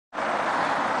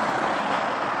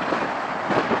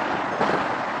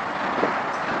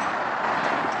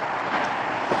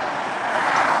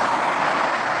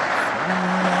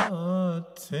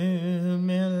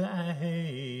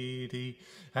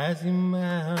as he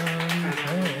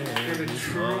mounted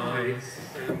his horse.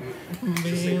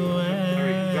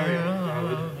 Beware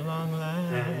of long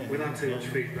legs. Without too much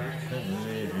feedback.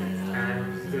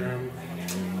 And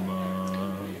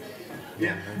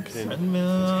yeah. Send me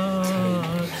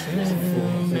Lord to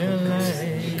me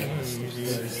lady.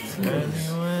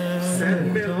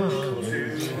 Send me Lord to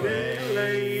me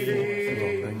lady.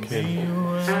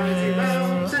 As he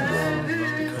mounted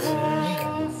his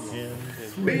horse.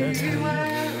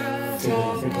 Beware of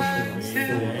long legs.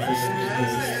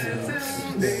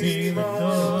 See the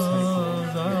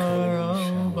doors are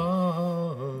all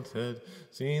bolted.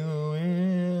 See the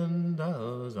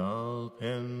windows all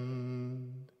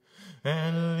pinned.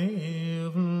 And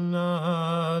leave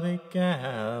not a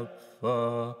gap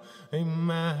for a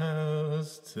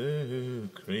mouse to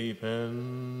creep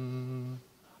in.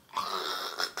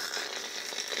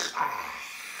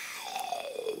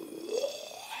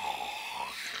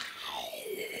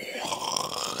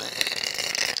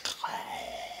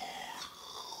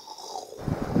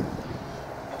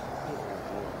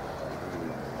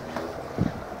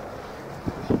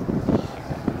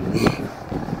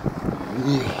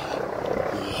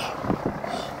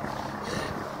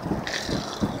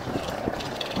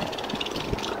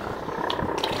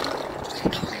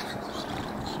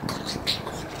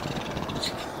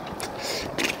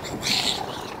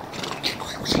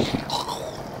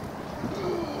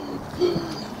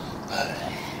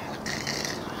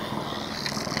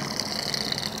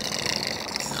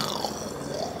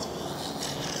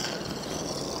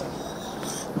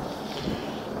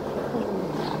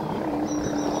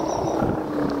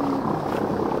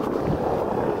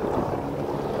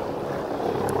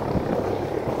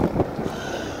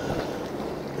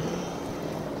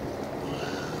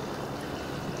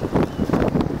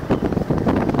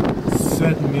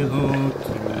 Said me Lord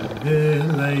to the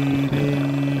lady,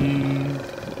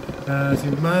 as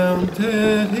he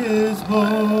mounted his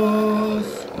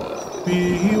horse,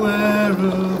 beware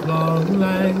of long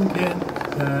Lankin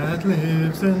that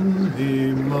lives in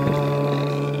the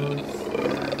moss.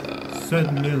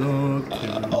 Said me Lord to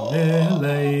the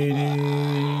lady,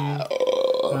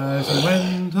 as he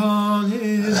went on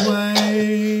his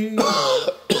way,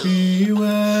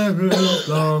 beware of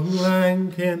long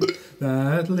Lankin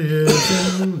that lives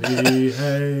in the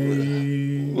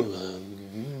hay.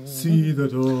 See the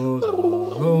doors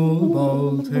are all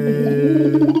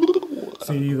bolted,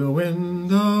 see the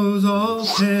windows all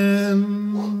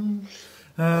pinned,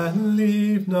 and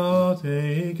leave not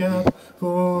a gap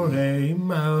for a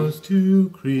mouse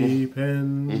to creep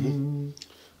in.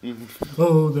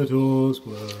 Oh, the doors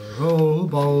were all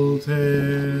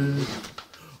bolted,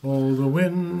 all the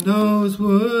windows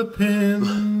were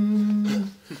pinned,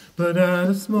 but at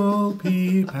a small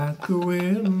peep at the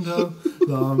window,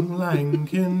 long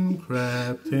Lankin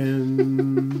crept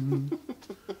in.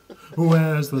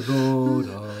 Where's the lord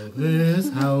of this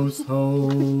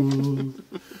household?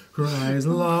 Cries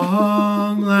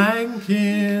long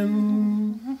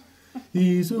Lankin.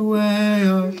 He's away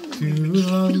up to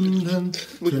London,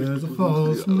 there's a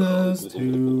falseness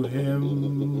to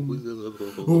him.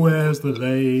 Where's the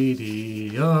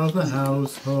lady of the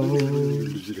household?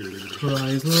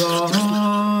 Cries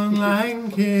long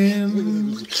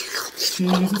Lankin.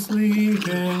 She's asleep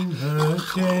in her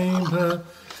chamber,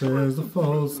 there's a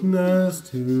falseness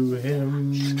to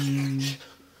him.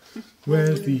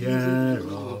 Where's the heir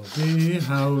of the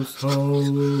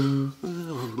household?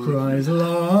 Cries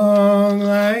long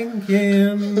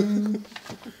Lankin.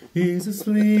 He's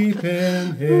asleep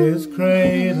in his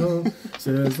cradle,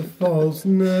 says the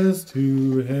falseness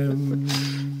to him.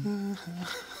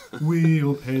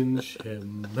 We'll pinch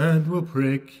him and we'll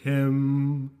prick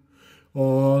him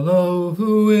all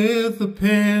over with a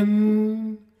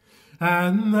pin,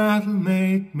 and that'll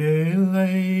make me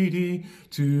lady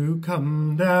to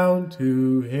come down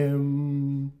to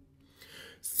him.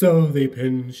 So they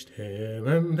pinched him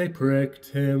and they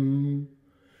pricked him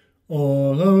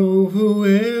all over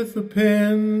with a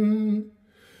pin,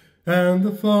 and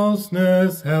the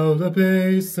falseness held a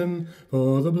basin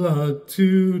for the blood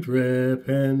to drip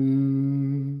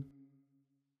in.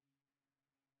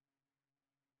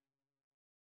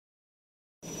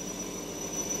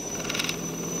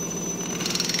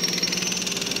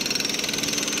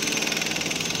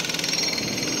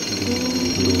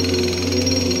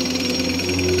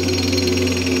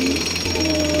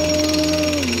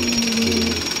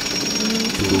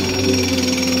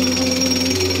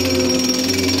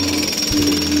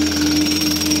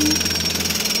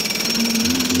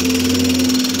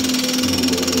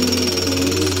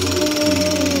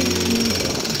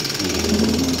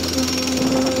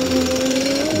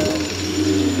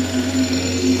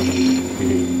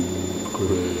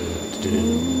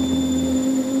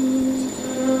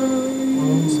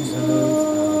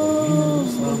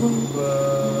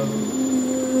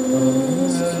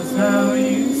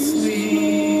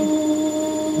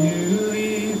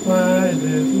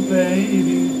 little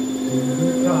baby to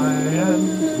cry and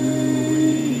to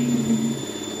weep.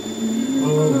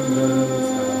 Oh, nurse,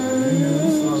 how you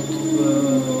slumber.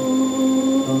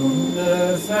 Oh,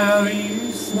 nurse, how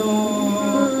you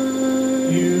snore.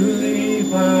 You leave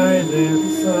my little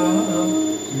son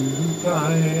to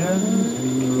cry and to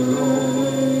roar.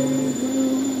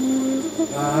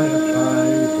 I have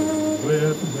tried him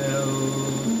with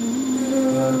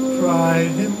milk, I've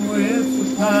tried him with the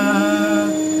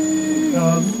pie.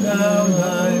 Come down,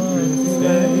 my pretty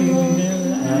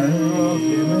lady, and rock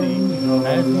him in your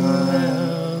lap.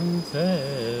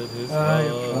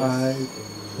 I've tried him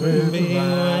with the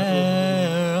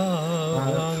rattle,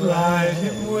 I've tried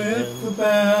him with the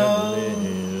bell.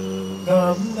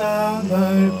 Come down,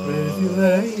 my pretty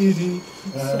lady,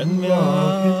 and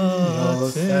rock him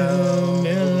yourself.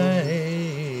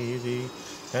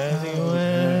 As he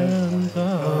went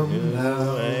on his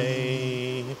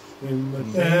way, in the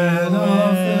dead of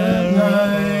the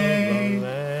night,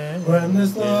 when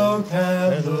there's no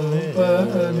candle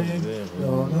burning,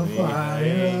 nor no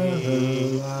fire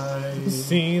alight.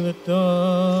 See the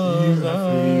doors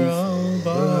are all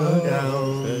barred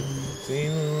out, see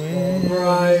the wind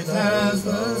bright as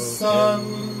the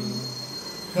sun.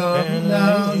 Come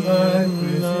down, my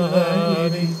pretty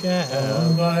lady,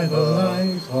 down by the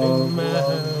light of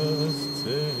mass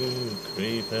to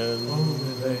creeping. Oh,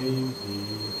 the lady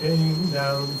came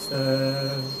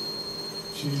downstairs.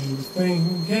 She was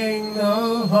thinking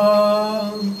no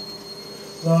harm.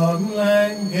 Long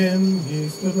Lankin, he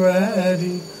stood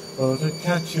ready for to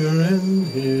catch her in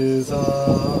his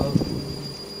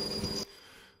arms.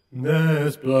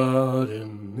 There's blood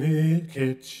in the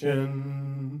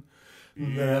kitchen.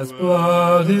 There's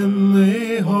blood in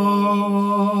the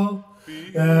hall.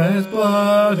 There's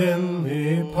blood in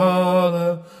the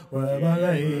parlour where my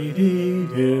lady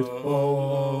did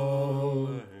fall.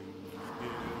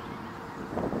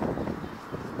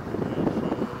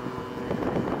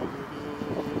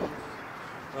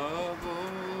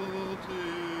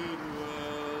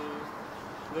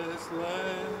 This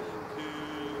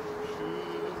Lankin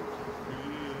should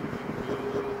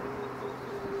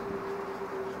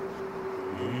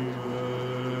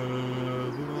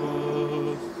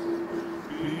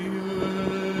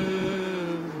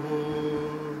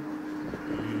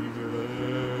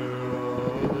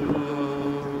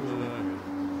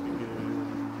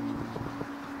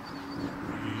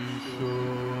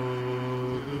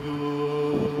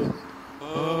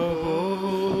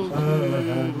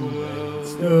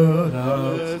stood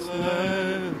out at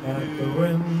the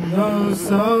window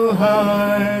so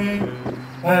high,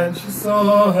 and she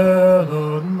saw her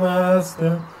Lord and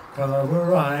Master come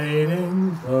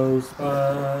riding close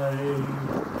by.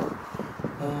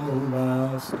 Oh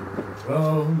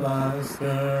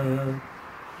Master,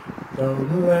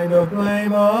 don't lay no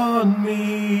blame on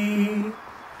me.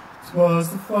 'Twas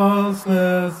the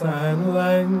falseness and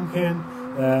Lankin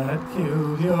that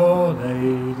killed your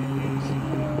lady.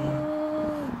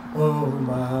 Oh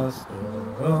Master,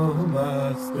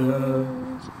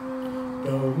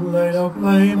 don't lay no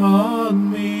blame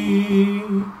on me.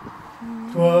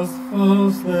 'Twas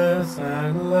falseness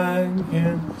and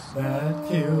Lankin that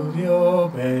killed your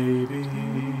baby.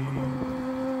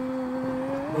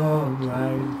 Long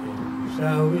Lankin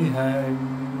shall we hang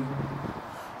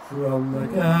from the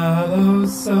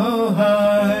gallows so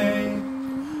high,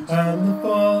 and the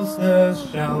falseness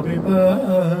shall be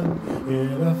burned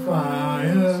in a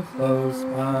fire close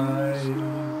by.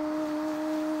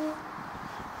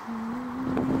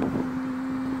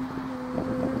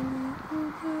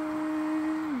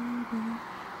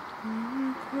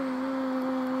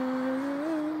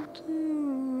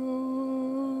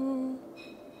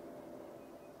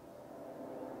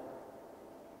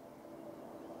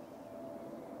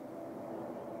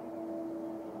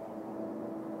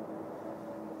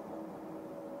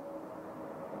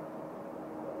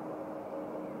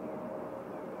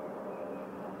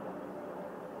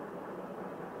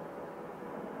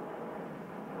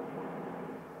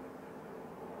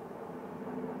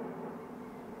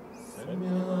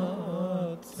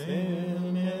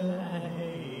 Send me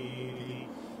lady,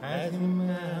 as he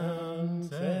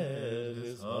mounted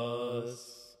his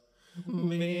horse.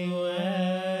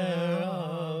 Beware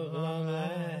of Long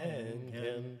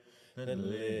Lankin that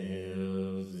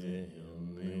lives in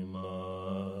the moss.